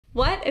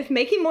What if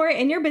making more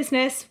in your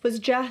business was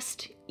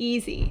just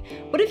easy?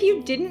 What if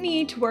you didn't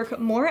need to work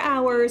more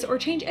hours or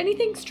change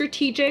anything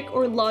strategic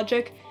or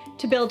logic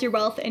to build your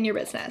wealth in your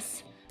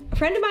business? A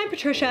friend of mine,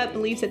 Patricia,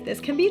 believes that this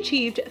can be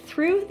achieved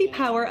through the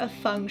power of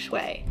Feng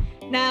Shui.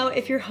 Now,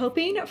 if you're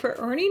hoping for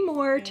earning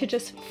more to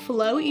just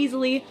flow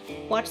easily,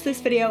 watch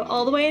this video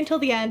all the way until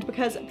the end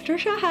because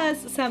Patricia has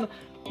some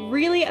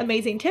really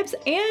amazing tips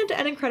and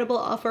an incredible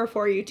offer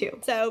for you too.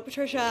 So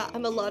Patricia,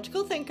 I'm a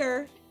logical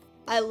thinker.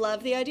 I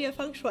love the idea of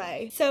Feng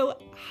Shui. So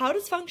how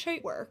does Feng Shui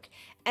work?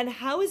 And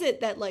how is it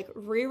that like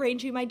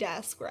rearranging my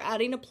desk or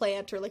adding a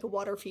plant or like a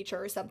water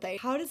feature or something,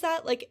 how does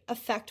that like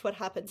affect what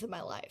happens in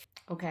my life?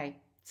 Okay,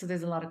 so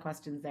there's a lot of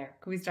questions there.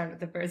 Can we start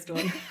with the first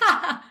one?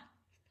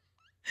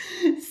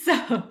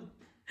 So,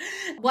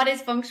 what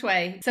is Feng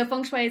Shui? So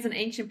Feng Shui is an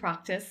ancient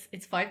practice.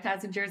 It's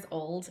 5,000 years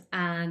old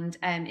and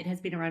it has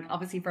been around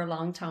obviously for a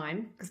long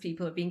time because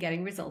people have been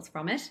getting results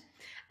from it.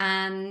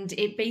 And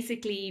it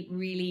basically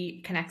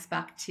really connects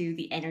back to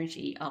the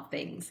energy of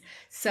things.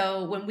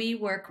 So when we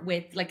work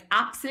with like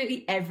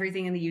absolutely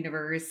everything in the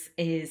universe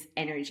is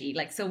energy.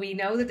 Like, so we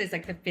know that there's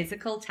like the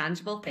physical,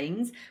 tangible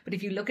things, but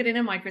if you look at it in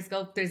a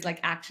microscope, there's like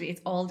actually,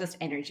 it's all just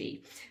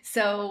energy.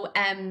 So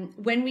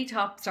when we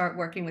start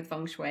working with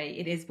Feng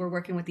Shui, we're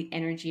working with the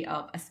energy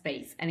of a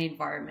space, an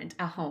environment,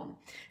 a home.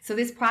 So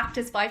this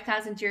practice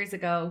 5,000 years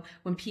ago,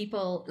 when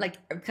people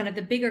like kind of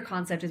the bigger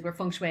concept is we're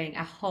Feng Shuiing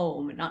a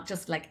home, not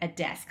just like a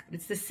desk. But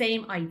it's the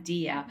same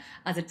idea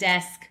as a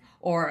desk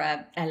or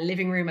a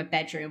living room, a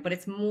bedroom, but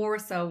it's more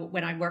so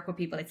when I work with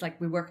people, it's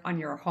like we work on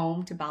your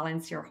home to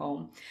balance your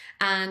home.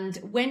 And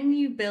when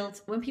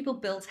people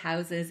built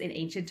houses in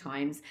ancient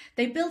times,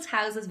 they built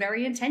houses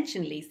very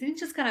intentionally. So they didn't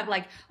just kind of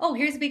like, oh,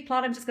 here's a big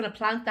plot, I'm just going to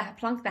plonk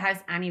the house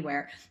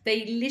anywhere.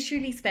 They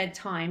literally spent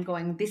time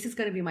going, this is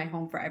going to be my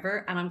home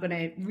forever, and I'm going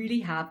to really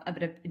have a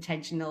bit of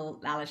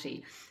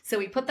intentionality. So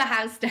we put the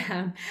house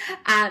down,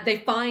 they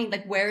find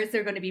like, where is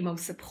there going to be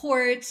most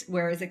support?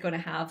 Where is it going to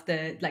have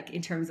the, like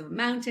in terms of a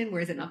mountain?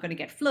 Where is it not going to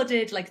get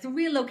flooded? Like the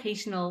real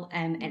locational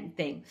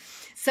thing.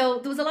 So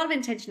there was a lot of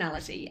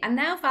intentionality. And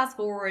now fast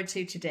forward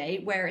to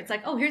today where it's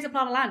like, oh, here's a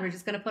plot of land. We're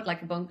just going to put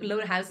like a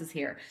load of houses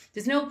here.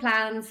 There's no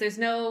plans. There's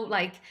no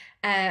like,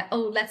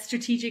 oh, let's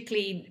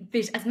strategically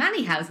fit as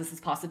many houses as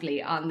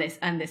possibly on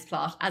this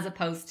plot, as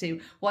opposed to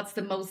what's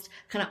the most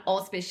kind of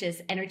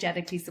auspicious,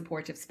 energetically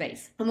supportive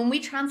space. And when we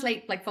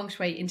translate like Feng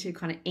Shui into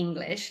kind of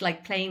English,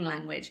 like plain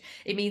language,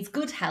 it means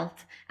good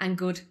health and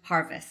good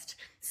harvest.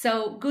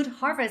 So good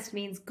harvest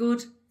means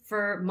good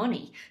for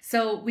money.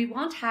 So we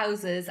want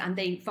houses, and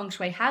Feng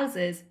Shui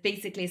houses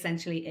basically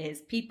essentially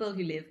is people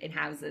who live in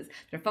houses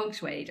that are Feng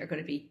Shuied are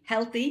going to be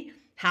healthy,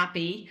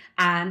 happy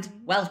and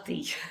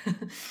wealthy.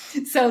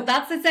 So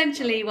that's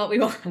essentially what we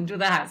want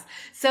with a house.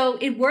 So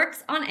it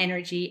works on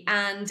energy,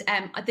 and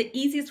the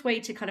easiest way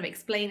to kind of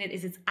explain it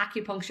is it's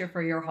acupuncture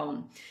for your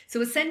home.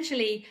 So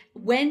essentially,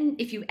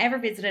 if you ever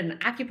visited an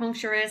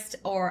acupuncturist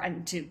or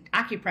to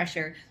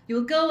acupressure, you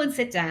will go and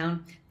sit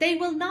down. They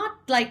will not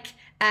like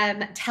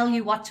tell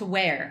you what to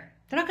wear.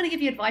 They're not going to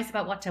give you advice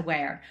about what to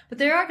wear. What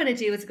they are going to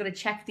do is going to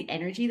check the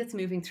energy that's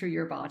moving through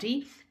your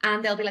body.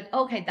 And they'll be like,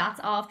 okay, that's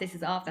off, this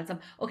is off, that's off.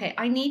 Okay,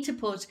 I need to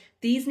put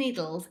these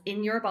needles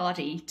in your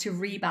body to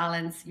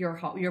rebalance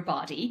your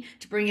body,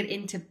 to bring it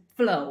into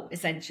flow,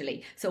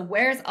 essentially. So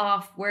where's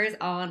off, where's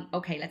on?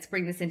 Okay, let's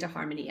bring this into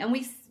harmony. And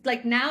we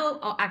like now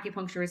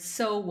acupuncture is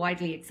so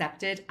widely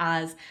accepted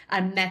as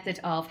a method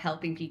of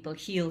helping people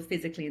heal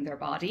physically in their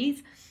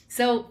bodies.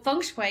 So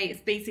Feng Shui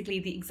is basically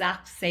the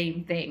exact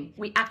same thing.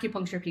 We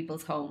acupuncture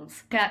people's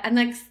homes. And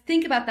like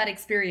think about that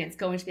experience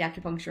going to the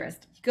acupuncturist.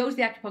 You go to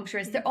the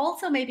acupuncturist, they're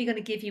also maybe going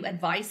to give you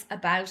advice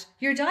about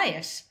your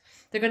diet.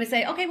 They're going to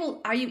say, okay,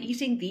 well, are you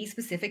eating these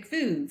specific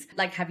foods?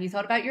 Like, have you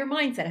thought about your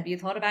mindset? Have you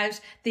thought about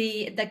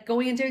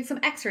going and doing some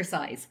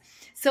exercise?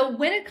 So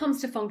when it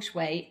comes to Feng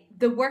Shui,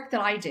 the work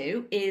that I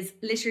do is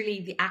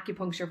literally the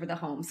acupuncture for the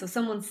home. So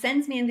someone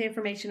sends me in the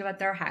information about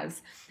their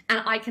house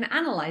and I can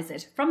analyze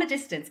it from a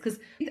distance, because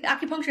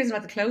acupuncture is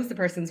about the clothes the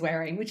person's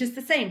wearing, which is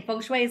the same.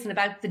 Feng Shui isn't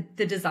about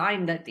the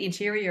design, the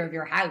interior of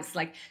your house.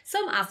 Like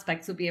some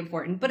aspects would be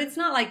important, but it's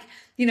not like,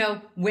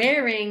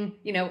 wearing,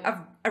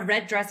 a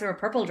red dress or a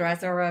purple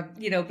dress or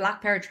a,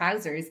 black pair of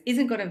trousers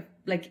isn't going to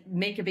like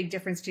make a big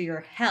difference to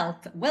your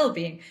health,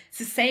 well-being. It's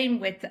the same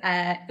with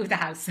the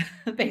house,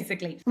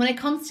 basically. When it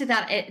comes to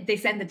that, they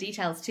send the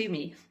details to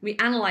me. We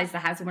analyze the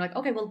house and we're like,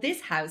 okay, well,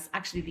 this house,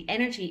 actually the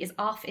energy is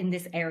off in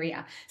this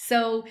area.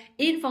 So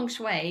in Feng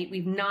Shui,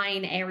 we've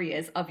 9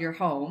 areas of your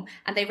home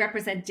and they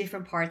represent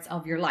different parts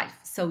of your life.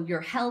 So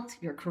your health,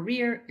 your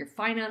career, your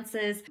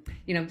finances,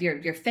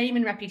 your fame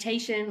and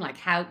reputation, like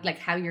how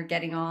you're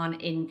getting on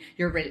in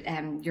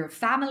your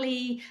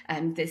family,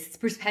 and this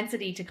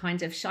propensity to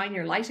kind of shine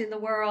your light in the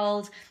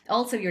world,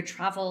 also your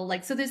travel,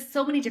 so there's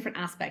so many different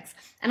aspects.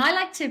 And I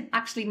like to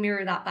actually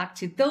mirror that back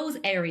to those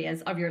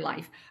areas of your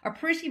life are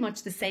pretty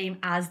much the same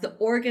as the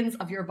organs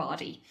of your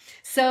body.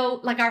 So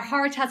like our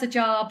heart has a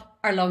job,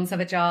 our lungs have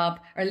a job,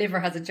 our liver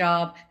has a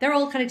job. They're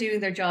all kind of doing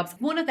their jobs.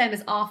 One of them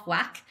is off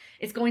whack.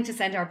 It's going to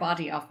send our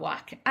body off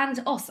whack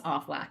and us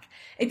off whack.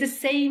 The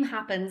same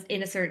happens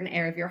in a certain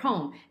area of your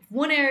home. If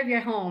one area of your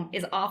home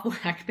is off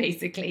whack,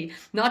 basically,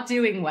 not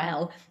doing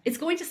well, it's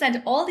going to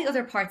send all the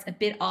other parts a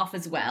bit off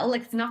as well.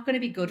 Like, it's not going to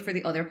be good for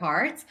the other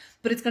parts,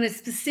 but it's going to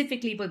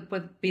specifically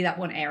be that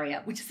one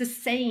area, which is the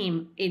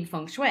same in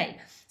Feng Shui.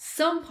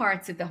 Some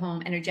parts of the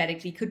home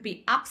energetically could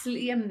be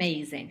absolutely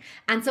amazing,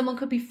 and someone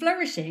could be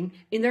flourishing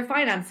in their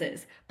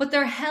finances, but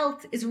their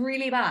health is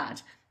really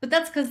bad. But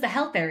that's because the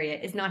health area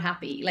is not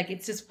happy. Like,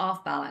 it's just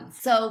off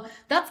balance. So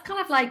that's kind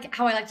of like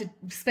how I like to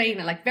explain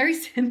it, like very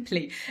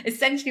simply.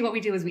 Essentially what we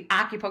do is we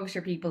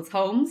acupuncture people's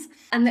homes.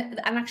 And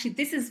actually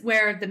this is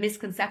where the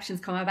misconceptions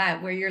come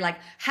about, where you're like,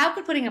 how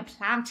could putting a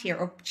plant here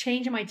or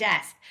changing my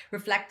desk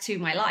reflect to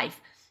my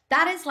life?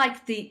 That is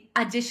like the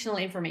additional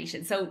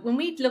information. So when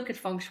we look at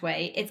Feng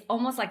Shui, it's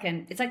almost like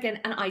an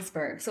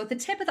iceberg. So at the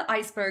tip of the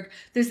iceberg,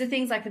 there's the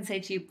things I can say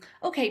to you,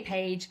 okay,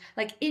 Paige,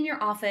 like in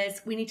your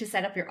office, we need to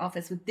set up your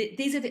office with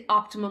these are the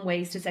optimum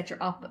ways to set your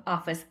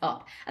office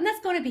up. And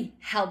that's going to be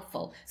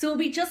helpful. So it'll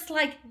be just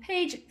like,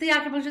 Paige, the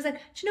acupuncturist said,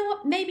 do you know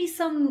what? Maybe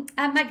some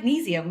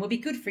magnesium will be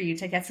good for you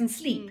to get some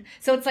sleep.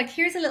 So it's like,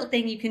 here's a little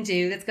thing you can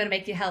do that's going to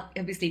make you help.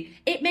 Obviously,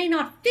 it may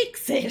not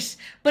fix it,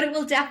 but it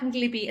will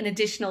definitely be an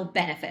additional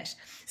benefit.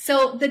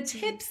 So the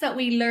tips that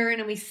we learn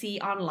and we see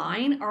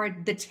online are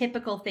the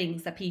typical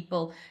things that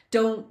people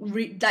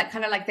that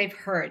kind of like they've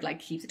heard, like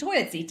keep the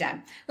toilet seat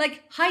down.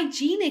 Like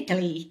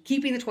hygienically,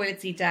 keeping the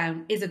toilet seat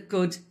down is a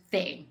good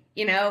thing.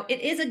 You know, it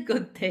is a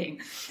good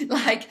thing.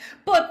 Like,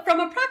 but from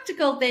a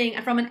practical thing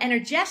and from an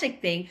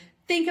energetic thing,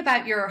 think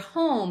about your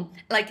home,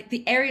 like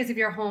the areas of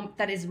your home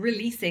that is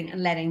releasing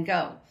and letting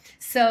go.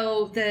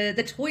 So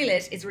the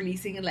toilet is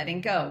releasing and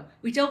letting go.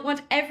 We don't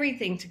want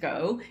everything to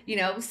go, you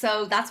know,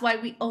 so that's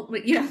why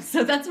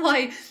so that's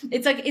why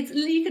it's like,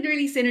 you can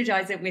really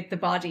synergize it with the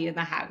body in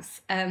the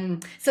house.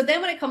 So then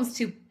when it comes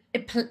to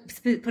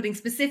putting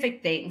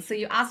specific things, so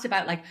you asked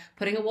about like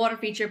putting a water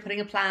feature,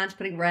 putting a plant,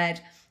 putting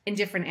red in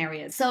different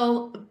areas.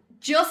 So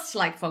just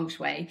like Feng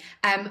Shui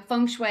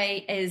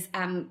is,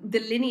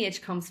 the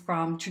lineage comes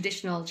from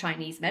traditional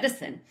Chinese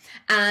medicine,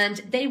 and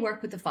they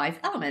work with the 5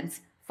 elements: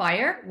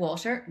 fire,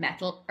 water,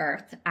 metal,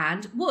 earth,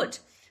 and wood.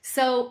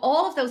 So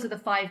all of those are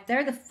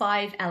they're the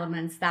 5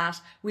 elements that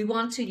we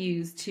want to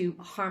use to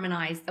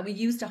harmonize,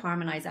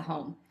 a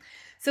home.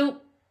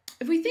 So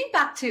if we think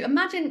back to,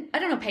 imagine, I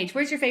don't know, Paige,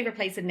 where's your favorite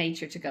place in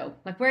nature to go?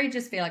 Like where you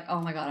just feel like, oh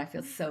my God, I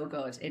feel so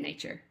good in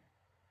nature.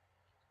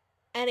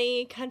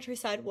 Any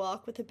countryside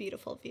walk with a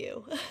beautiful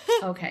view.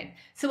 Okay,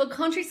 so a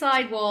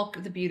countryside walk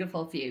with a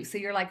beautiful view. So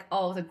you're like,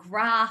 oh, the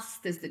grass,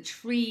 there's the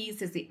trees,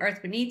 there's the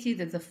earth beneath you,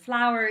 there's the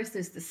flowers,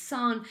 there's the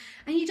sun,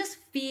 and you just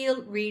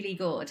feel really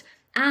good.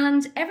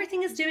 And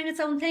everything is doing its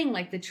own thing.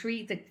 Like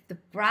the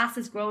grass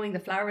is growing, the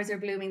flowers are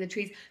blooming, the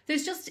trees.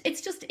 It's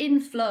just in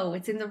flow.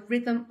 It's in the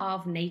rhythm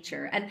of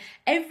nature. And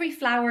every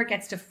flower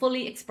gets to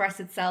fully express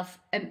itself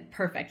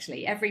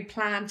perfectly. Every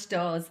plant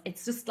does.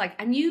 It's just like,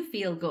 and you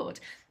feel good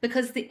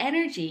because the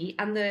energy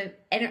and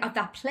of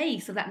that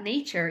place, of that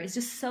nature is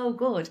just so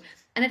good.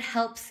 And it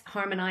helps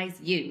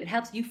harmonize you. It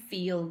helps you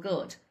feel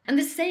good. And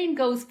the same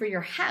goes for your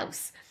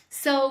house.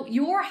 So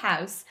your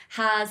house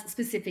has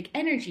specific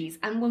energies,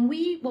 and what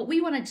we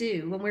want to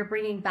do when we're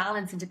bringing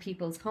balance into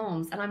people's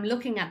homes, and I'm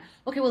looking at,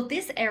 okay, well,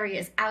 this area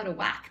is out of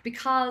whack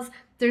because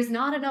there's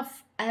not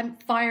enough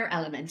fire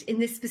element in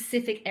this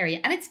specific area,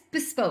 and it's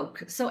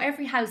bespoke. So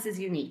every house is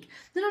unique.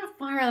 There's not a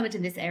fire element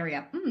in this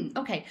area.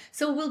 Okay,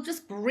 so we'll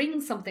just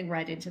bring something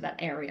red into that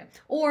area,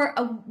 or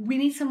we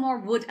need some more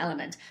wood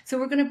element. So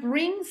we're going to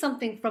bring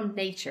something from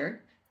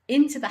nature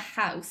into the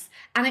house,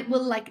 and it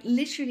will like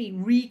literally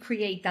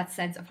recreate that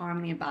sense of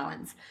harmony and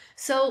balance.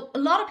 So a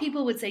lot of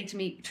people would say to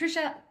me,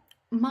 Patricia,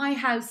 my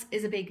house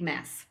is a big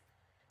mess.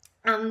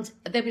 And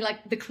they'd be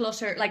like, the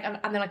clutter, like, and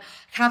they're like,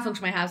 I can't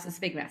function my house, it's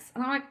a big mess.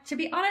 And I'm like, to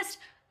be honest,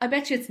 I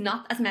bet you it's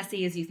not as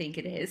messy as you think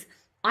it is.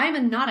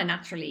 I'm not a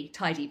naturally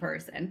tidy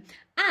person.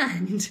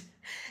 And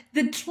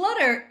the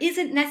clutter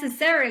isn't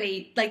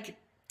necessarily like,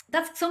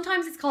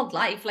 sometimes it's called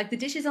life, like the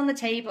dishes on the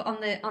table, on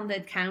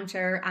the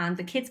counter, and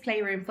the kids'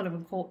 playroom full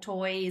of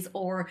toys,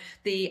 or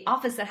the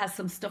office that has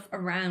some stuff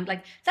around.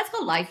 Like, that's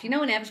called life. You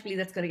know, inevitably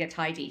that's going to get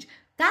tidied.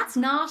 That's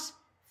not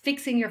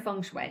fixing your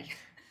Feng Shui.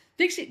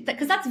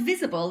 Because that's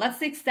visible, that's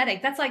the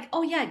aesthetic. That's like,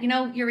 oh yeah, you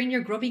know, you're in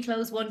your grubby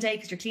clothes one day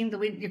because you're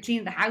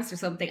cleaning the house or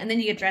something, and then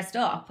you get dressed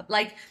up.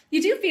 Like,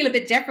 you do feel a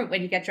bit different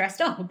when you get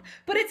dressed up,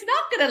 but it's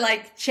not gonna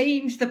like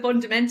change the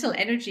fundamental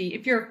energy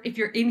if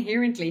you're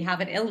inherently have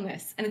an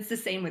illness. And it's the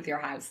same with your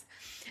house.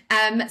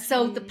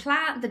 So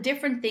the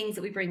different things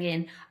that we bring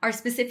in are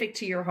specific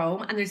to your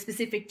home, and they're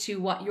specific to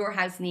what your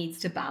house needs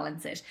to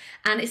balance it.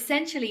 And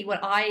essentially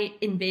what I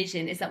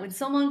envision is that when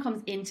someone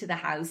comes into the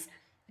house,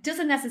 it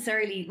doesn't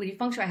necessarily, when you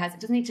Feng Shui house, it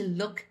doesn't need to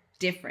look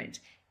different.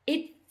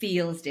 It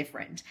feels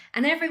different.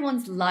 And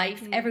everyone's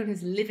life, everyone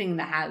who's living in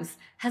the house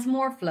has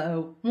more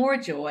flow, more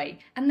joy,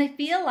 and they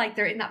feel like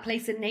they're in that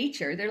place in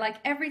nature. They're like,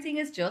 everything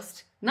is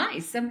just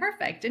nice and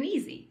perfect and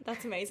easy.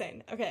 That's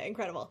amazing. Okay,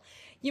 incredible.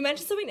 You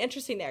mentioned something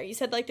interesting there. You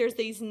said like there's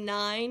these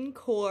 9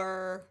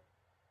 core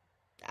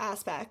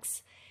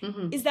aspects.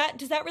 Does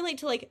that relate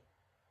to like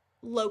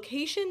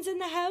locations in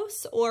the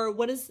house, or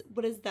what is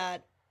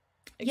that?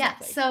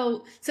 Exactly.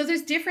 Yeah, so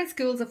there's different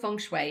schools of Feng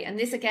Shui, and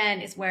this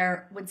again is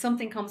where when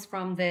something comes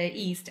from the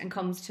East and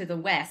comes to the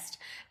West,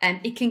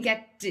 it can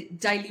get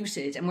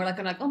diluted, and we're like,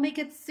 oh, make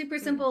it super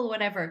simple,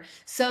 whatever.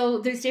 So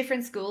there's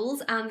different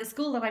schools, and the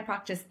school that I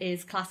practice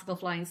is Classical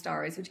Flying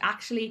Stars, which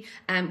actually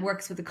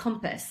works with a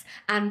compass,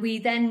 and we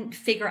then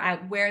figure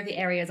out where the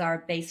areas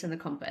are based on the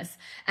compass.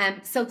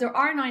 So there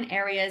are 9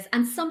 areas,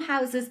 and some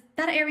houses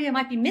that area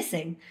might be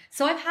missing.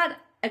 So I've had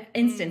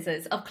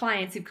instances of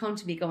clients who've come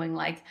to me going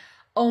like,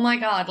 oh my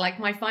God, like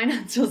my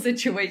financial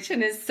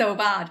situation is so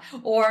bad,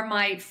 or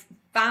my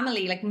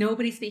family, like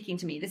nobody's speaking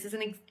to me. This is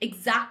an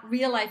exact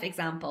real life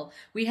example.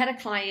 We had a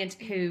client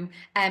who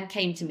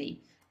came to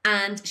me,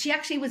 and she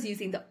actually was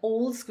using the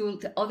old school,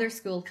 the other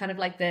school, kind of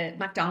like the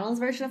McDonald's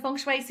version of Feng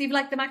Shui. So you've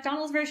like the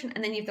McDonald's version,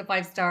 and then you have the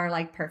 5-star,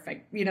 like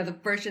perfect, you know, the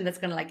version that's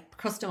going to like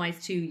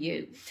customize to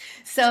you.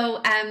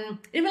 So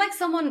it was like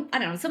someone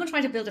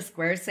trying to build a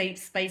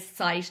Squarespace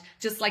site,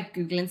 just like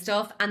Googling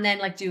stuff and then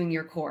like doing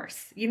your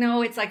course. You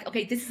know, it's like,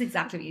 okay, this is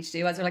exactly what you should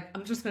do. As they're like,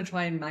 I'm just going to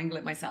try and mangle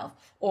it myself.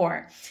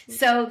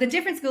 So the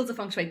different schools of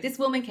Feng Shui, this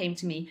woman came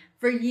to me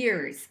for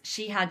years.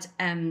 She had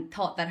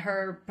thought that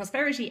her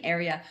prosperity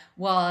area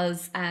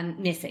was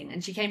missing,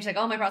 and she came, she's like,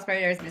 oh, my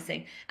prosperity area is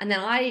missing. And then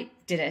I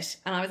did it,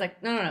 and I was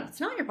like, no, it's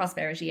not your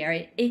prosperity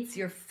area, it's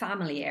your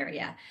family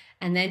area.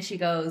 And then she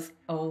goes,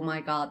 oh my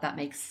God, that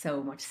makes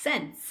so much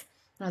sense.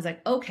 And I was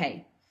like,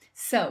 okay.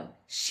 So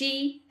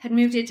she had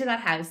moved into that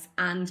house,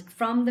 and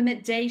from the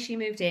day she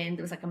moved in,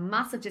 there was like a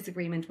massive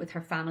disagreement with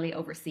her family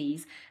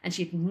overseas, and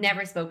she'd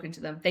never spoken to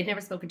them. They'd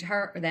never spoken to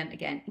her or them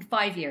again in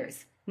 5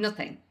 years.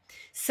 Nothing.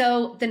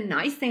 So the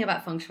nice thing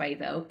about Feng Shui,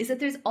 though, is that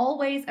there's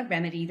always a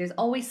remedy. There's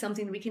always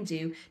something that we can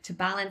do to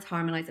balance,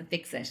 harmonize, and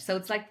fix it. So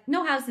it's like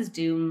no house is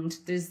doomed.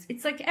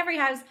 It's like every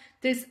house,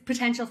 there's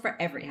potential for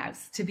every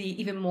house to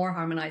be even more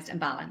harmonized and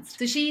balanced.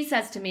 So she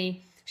says to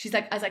me,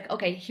 I was like,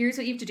 okay, here's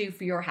what you have to do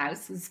for your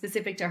house,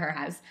 specific to her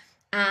house.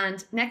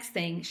 And next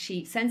thing,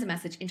 she sends a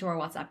message into our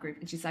WhatsApp group,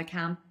 and she's like, I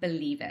can't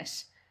believe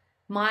it.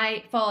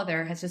 My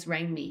father has just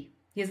rang me.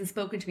 He hasn't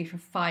spoken to me for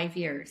 5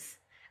 years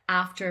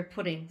after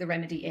putting the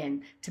remedy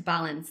in to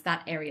balance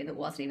that area that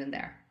wasn't even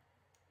there.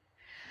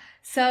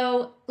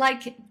 So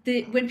like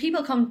when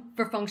people come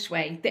for Feng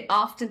Shui, they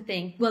often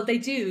think, well,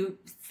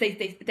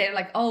 they're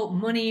like, oh,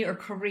 money or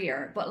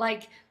career, but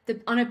like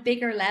on a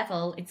bigger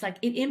level, it's like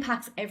it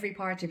impacts every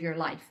part of your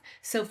life.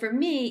 So for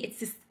me, it's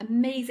this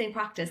amazing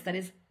practice that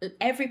is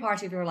every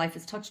part of your life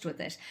is touched with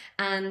it.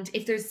 And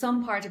if there's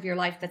some part of your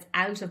life that's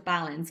out of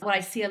balance, what I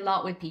see a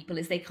lot with people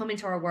is they come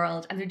into our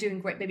world and they're doing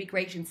great, maybe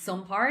great in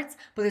some parts,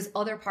 but there's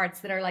other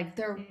parts that are like,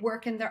 they're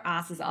working their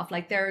asses off.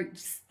 Like they're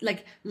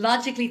like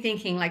logically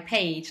thinking like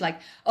Paige, like,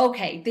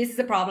 okay, this is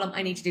a problem.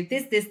 I need to do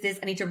this.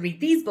 I need to read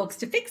these books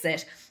to fix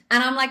it.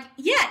 And I'm like,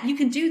 yeah, you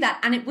can do that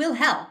and it will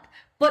help.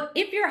 But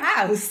if your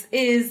house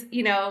is,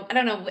 you know, I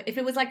don't know, if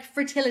it was like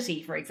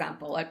fertility, for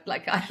example,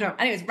 like I don't know,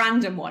 anyways,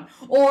 random one.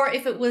 Or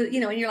if it was, you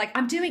know, and you're like,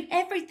 I'm doing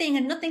everything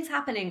and nothing's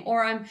happening.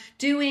 Or I'm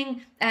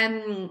doing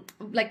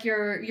like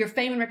your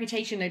fame and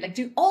reputation, like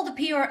do all the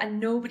PR and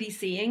nobody's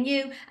seeing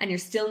you and you're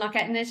still not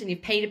getting it. And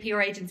you've paid a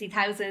PR agency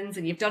thousands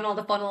and you've done all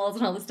the funnels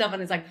and all the stuff.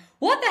 And it's like,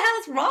 what the hell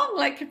is wrong?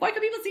 Like, why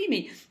can people see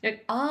me? You're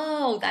like,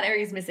 oh, that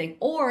area's missing.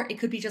 Or it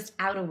could be just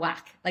out of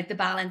whack. Like the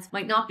balance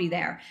might not be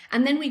there.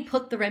 And then we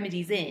put the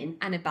remedies in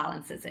and it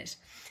balances it.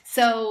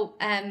 So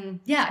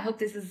yeah, I hope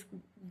this is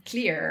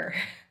clear.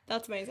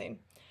 That's amazing.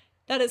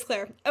 That is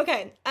clear.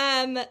 Okay.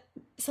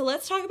 So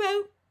let's talk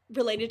about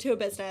related to a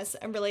business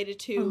and related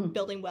to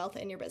building wealth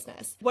in your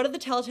business. What are the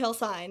telltale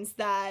signs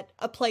that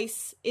a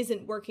place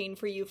isn't working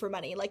for you for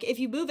money? Like if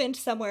you move into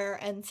somewhere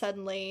and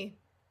suddenly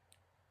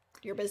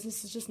your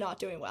business is just not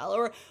doing well,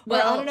 or I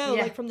don't know,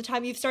 like from the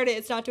time you've started,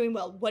 it's not doing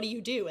well. What do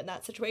you do in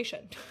that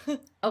situation?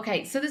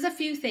 Okay, so there's a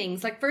few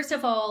things. Like first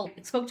of all,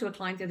 I spoke to a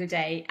client the other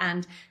day,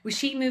 and when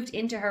she moved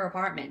into her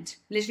apartment,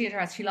 literally at her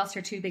house, she lost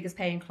her 2 biggest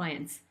paying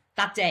clients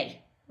that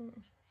day.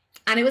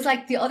 And it was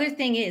like, the other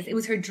thing is, it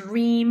was her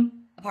dream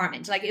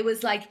apartment. Like it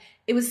was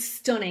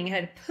stunning. It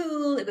had a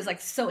pool. It was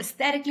like so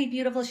aesthetically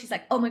beautiful. She's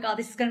like, oh my God,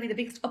 this is going to be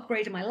the biggest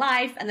upgrade in my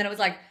life. And then I was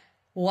like,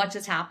 what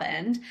just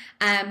happened?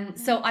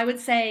 So I would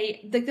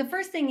say the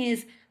first thing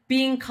is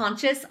being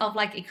conscious of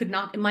like,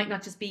 it might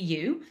not just be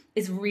you.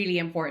 is really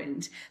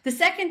important. The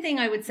second thing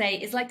I would say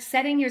is like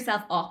setting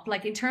yourself up,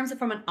 like in terms of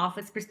from an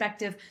office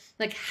perspective,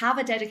 like have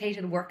a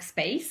dedicated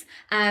workspace.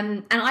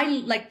 And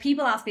I like,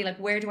 people ask me like,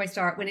 where do I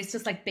start when it's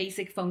just like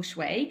basic feng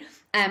shui?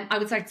 I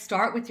would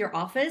start with your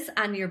office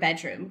and your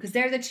bedroom, because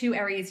they're the two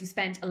areas you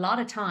spend a lot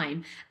of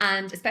time,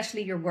 and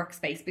especially your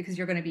workspace, because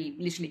you're going to be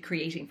literally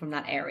creating from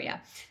that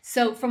area.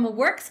 So from a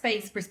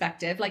workspace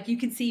perspective, like you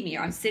can see me,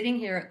 I'm sitting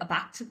here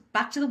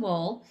back to the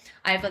wall.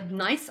 I have a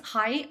nice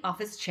high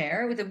office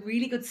chair with a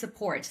really good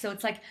support. So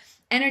it's like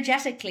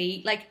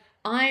energetically, like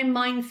I'm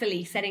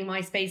mindfully setting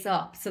my space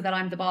up so that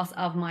I'm the boss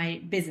of my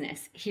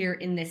business here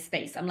in this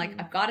space. I'm like,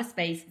 I've got a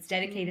space, it's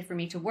dedicated for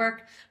me to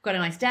work, I've got a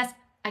nice desk,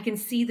 I can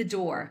see the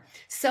door.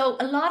 So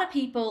a lot of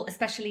people,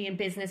 especially in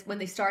business, when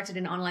they started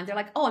in online, they're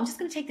like, oh, I'm just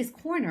going to take this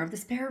corner of the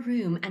spare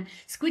room and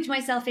squidge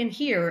myself in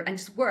here and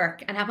just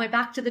work and have my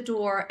back to the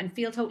door and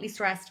feel totally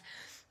stressed.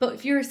 But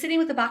if you're sitting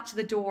with the back to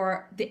the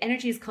door, the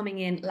energy is coming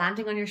in,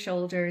 landing on your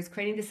shoulders,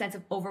 creating this sense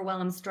of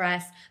overwhelmed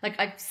stress. Like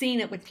I've seen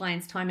it with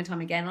clients time and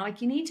time again.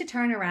 Like you need to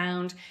turn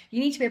around, you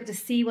need to be able to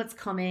see what's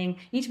coming,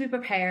 you need to be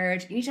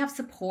prepared, you need to have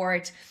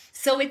support.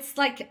 So it's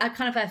like a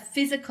kind of a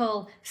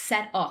physical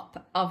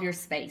setup of your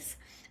space.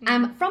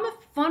 From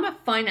a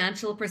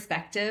financial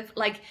perspective,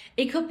 like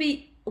it could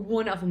be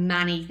one of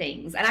many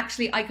things, and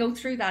actually I go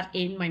through that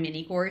in my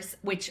mini course,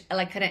 which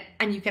like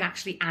and you can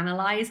actually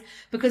analyze,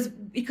 because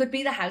it could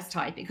be the house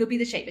type, it could be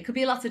the shape, it could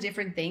be lots of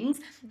different things,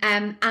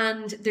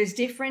 and there's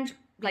different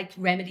like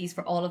remedies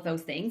for all of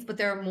those things, but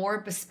they're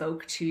more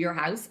bespoke to your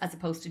house as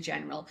opposed to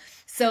general.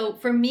 So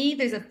for me,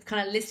 there's a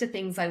kind of list of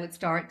things I would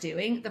start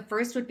doing. The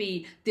first would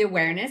be the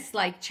awareness,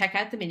 like check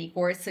out the mini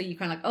course, so you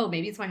kind of like, oh,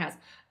 maybe it's my house.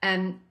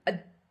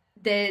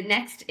 The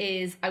next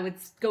is I would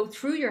go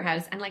through your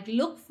house and like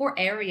look for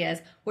areas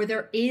where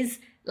there is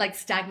like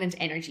stagnant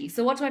energy.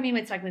 So what do I mean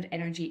by stagnant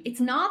energy?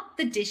 It's not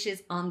the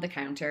dishes on the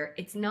counter.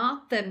 It's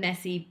not the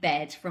messy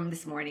bed from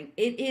this morning.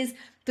 It is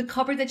the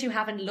cupboard that you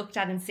haven't looked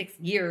at in 6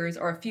 years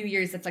or a few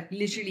years that's like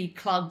literally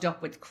clogged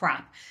up with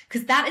crap.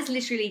 Because that is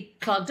literally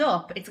clogged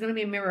up. It's going to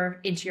be a mirror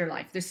into your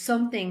life. There's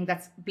something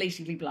that's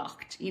blatantly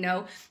blocked, you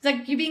know? It's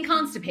like you're being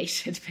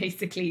constipated,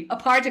 basically, a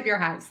part of your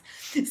house.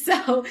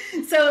 So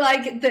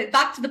like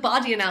back to the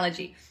body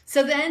analogy.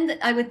 So then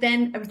I would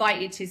then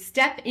invite you to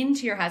step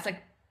into your house,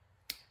 like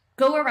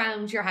go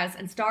around your house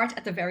and start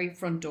at the very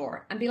front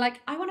door and be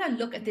like, I want to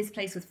look at this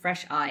place with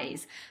fresh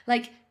eyes.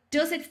 Like,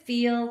 does it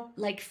feel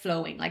like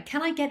flowing? Like,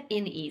 can I get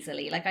in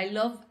easily? Like, I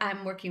love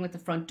working with the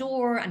front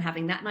door and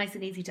having that nice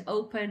and easy to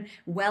open,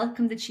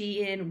 welcome the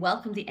chi in,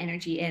 welcome the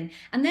energy in,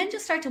 and then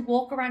just start to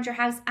walk around your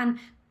house. And,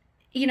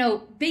 you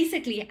know,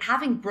 basically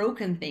having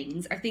broken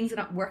things or things that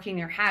aren't working in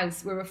your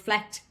house will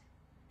reflect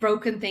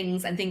broken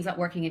things and things not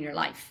working in your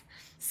life.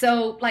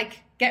 So like,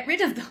 get rid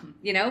of them,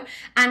 you know,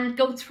 and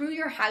go through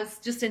your house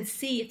just and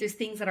see if there's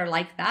things that are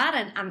like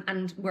that,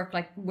 and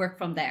work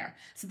from there.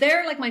 So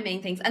they're like my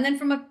main things. And then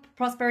from a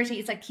prosperity,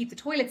 it's like keep the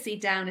toilet seat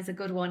down is a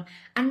good one,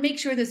 and make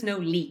sure there's no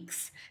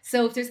leaks.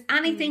 So if there's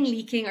anything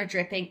leaking or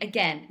dripping,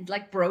 again,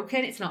 like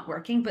broken, it's not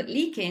working, but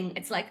leaking,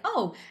 it's like,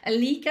 oh, a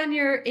leak in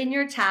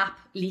your tap,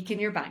 leak in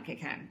your bank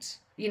account.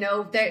 You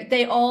know,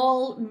 they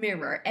all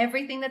mirror.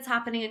 Everything that's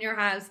happening in your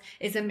house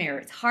is a mirror.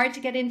 It's hard to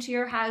get into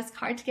your house,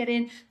 hard to get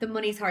in. The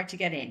money's hard to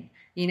get in.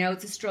 You know,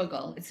 it's a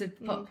struggle. It's a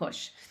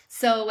push.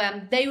 So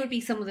they would be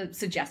some of the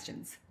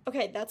suggestions.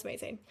 Okay, that's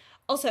amazing.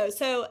 Also,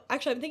 so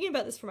actually I'm thinking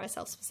about this for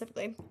myself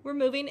specifically. We're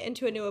moving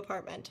into a new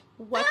apartment.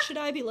 What should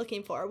I be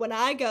looking for? When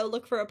I go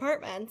look for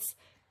apartments,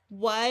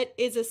 what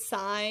is a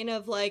sign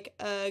of like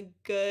a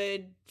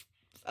good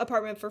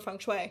apartment for feng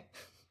shui?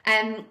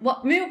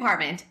 What new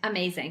apartment?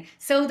 Amazing.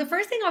 So the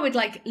first thing I would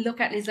like look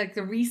at is like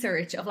the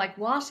research of like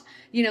what,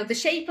 you know, the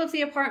shape of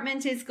the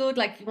apartment is good.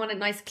 Like you want a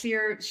nice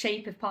clear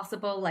shape if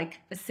possible, like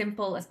as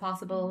simple as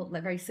possible,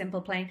 like very simple,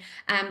 plain.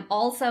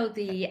 Also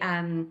the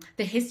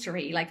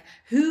history, like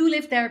who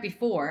lived there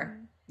before.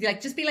 Like,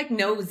 just be like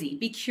nosy,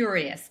 be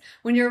curious.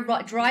 When you're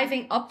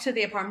driving up to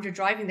the apartment, you're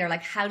driving there,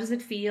 like, how does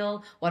it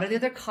feel? What are the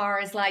other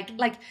cars like?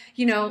 Like,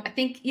 you know, I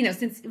think, you know,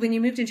 since when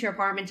you moved into your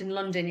apartment in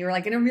London, you were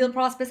like in a real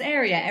prosperous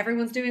area,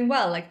 everyone's doing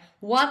well. Like,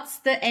 what's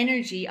the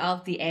energy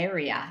of the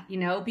area? You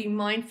know, be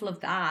mindful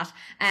of that.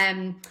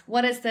 How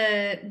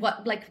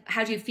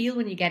do you feel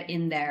when you get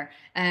in there?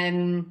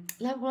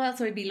 What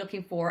else would I be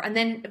looking for? And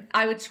then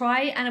I would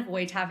try and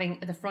avoid having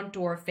the front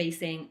door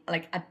facing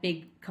like a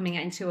big coming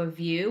into a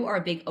view or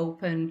a big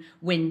open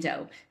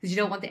window, because you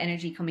don't want the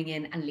energy coming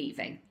in and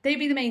leaving. They'd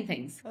be the main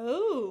things.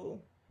 Oh,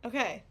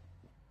 okay.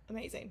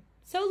 Amazing.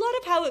 So a lot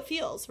of how it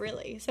feels,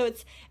 really. So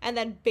it's, and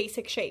then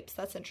basic shapes.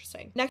 That's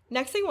interesting.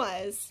 Next thing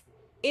was,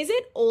 is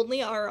it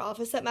only our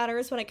office that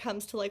matters when it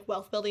comes to like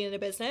wealth building in a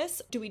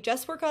business? Do we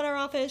just work on our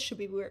office? Should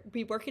we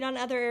be working on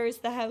other areas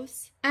of the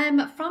house?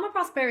 From a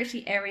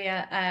prosperity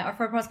area or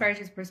from a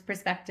prosperity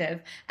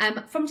perspective,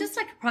 from just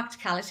like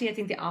practicality, I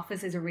think the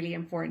office is a really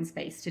important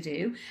space to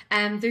do.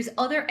 There's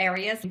other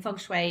areas in feng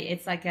shui.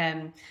 It's like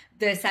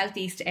the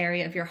southeast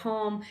area of your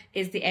home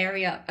is the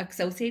area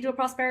associated with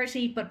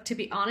prosperity. But to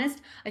be honest,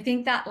 I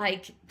think that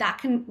like that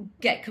can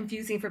get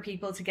confusing for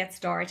people to get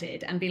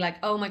started and be like,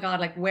 oh my God,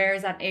 like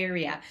where's that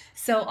area?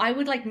 So I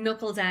would like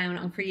knuckle down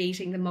on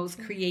creating the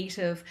most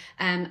creative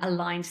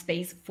aligned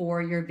space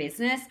for your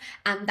business.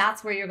 And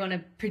that's where you're going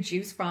to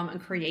produce from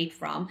and create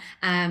from.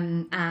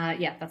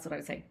 Yeah, that's what I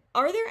would say.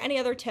 Are there any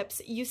other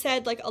tips? You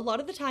said like a lot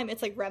of the time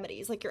it's like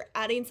remedies, like you're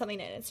adding something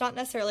in. It's not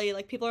necessarily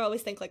like people are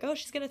always think like, oh,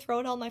 she's going to throw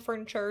in all my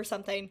furniture or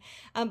something.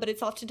 But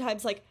it's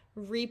oftentimes like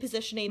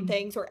repositioning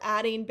things or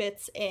adding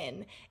bits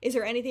in. Is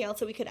there anything else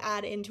that we could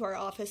add into our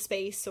office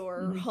space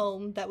or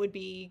home that would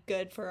be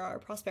good for our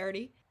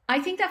prosperity? I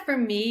think that for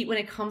me, when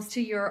it comes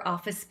to your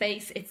office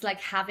space, it's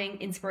like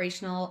having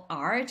inspirational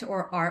art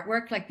or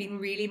artwork, like being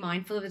really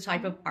mindful of the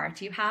type of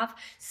art you have.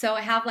 So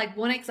I have like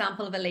one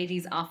example of a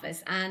lady's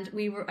office, and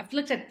I've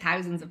looked at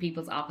thousands of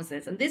people's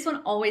offices, and this one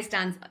always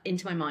stands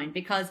into my mind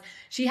because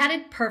she had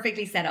it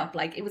perfectly set up.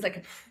 Like it was like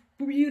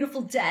a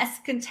beautiful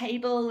desk and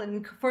table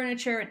and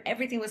furniture, and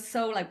everything was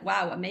so like,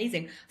 wow,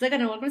 amazing. I was like, I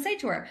don't know what I'm going to say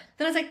to her.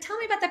 Then I was like, tell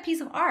me about that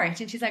piece of art.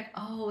 And she's like,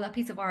 oh, that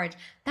piece of art,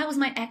 that was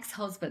my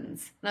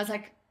ex-husband's. And I was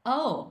like,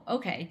 oh,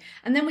 okay.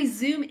 And then we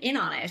zoom in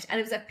on it, and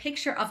it was a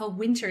picture of a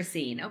winter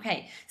scene.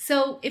 Okay.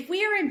 So if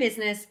we are in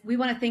business, we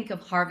want to think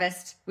of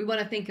harvest. We want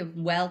to think of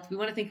wealth. We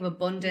want to think of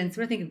abundance.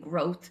 We want to think of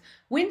growth.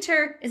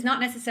 Winter is not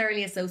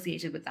necessarily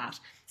associated with that.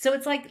 So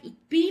it's like,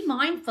 be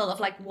mindful of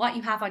like what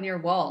you have on your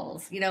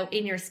walls, you know,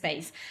 in your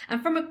space.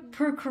 And from a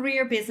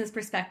career business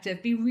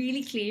perspective, be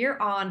really clear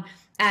on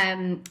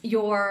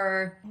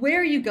where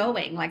are you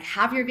going? Like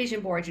have your vision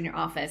board in your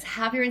office,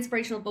 have your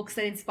inspirational books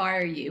that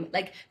inspire you,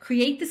 like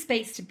create the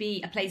space to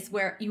be a place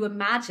where you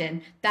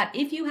imagine that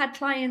if you had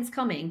clients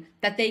coming,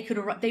 that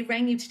they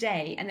rang you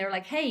today and they're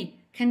like, hey,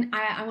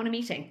 I want a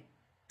meeting.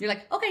 You're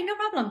like, okay, no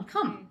problem,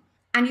 come.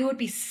 And you would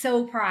be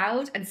so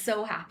proud and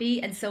so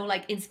happy and so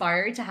like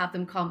inspired to have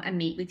them come and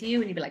meet with you.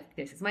 And you'd be like,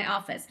 this is my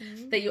office.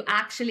 That you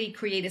actually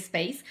create a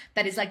space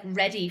that is like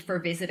ready for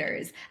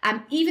visitors.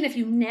 Even if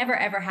you never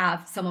ever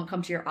have someone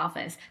come to your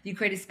office, you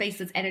create a space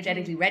that's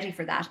energetically ready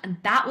for that. And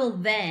that will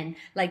then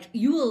like,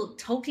 you will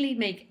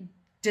totally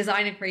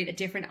design and create a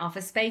different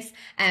office space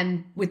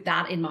with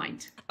that in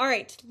mind. All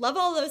right. Love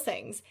all those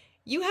things.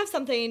 You have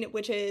something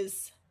which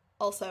is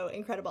also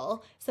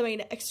incredible,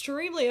 something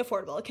extremely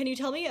affordable. Can you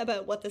tell me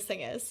about what this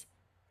thing is?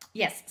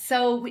 Yes,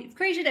 so we've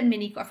created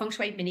a Feng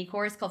Shui mini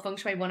course called Feng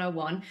Shui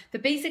 101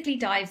 that basically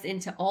dives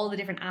into all the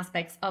different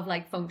aspects of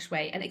like Feng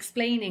Shui and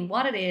explaining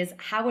what it is,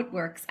 how it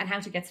works, and how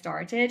to get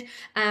started.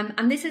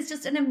 And this is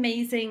just an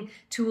amazing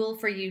tool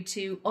for you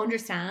to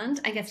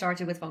understand and get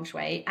started with Feng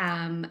Shui.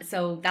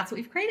 So that's what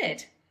we've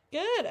created.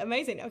 Good.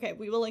 Amazing. Okay.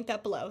 We will link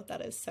that below. That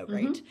is so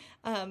great.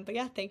 But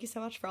yeah, thank you so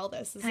much for all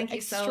this. This is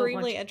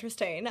extremely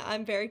interesting.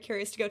 I'm very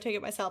curious to go take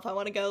it myself. I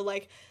want to go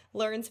like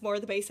learn some more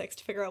of the basics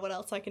to figure out what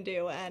else I can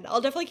do. And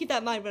I'll definitely keep that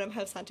in mind when I'm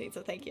house hunting.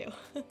 So thank you.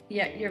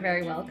 Yeah, you're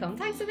very welcome.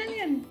 Thanks a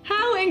million.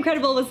 How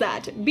incredible was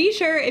that? Be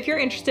sure if you're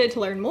interested to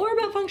learn more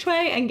about Feng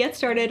Shui and get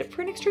started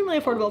for an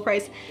extremely affordable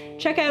price,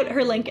 check out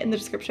her link in the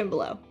description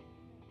below.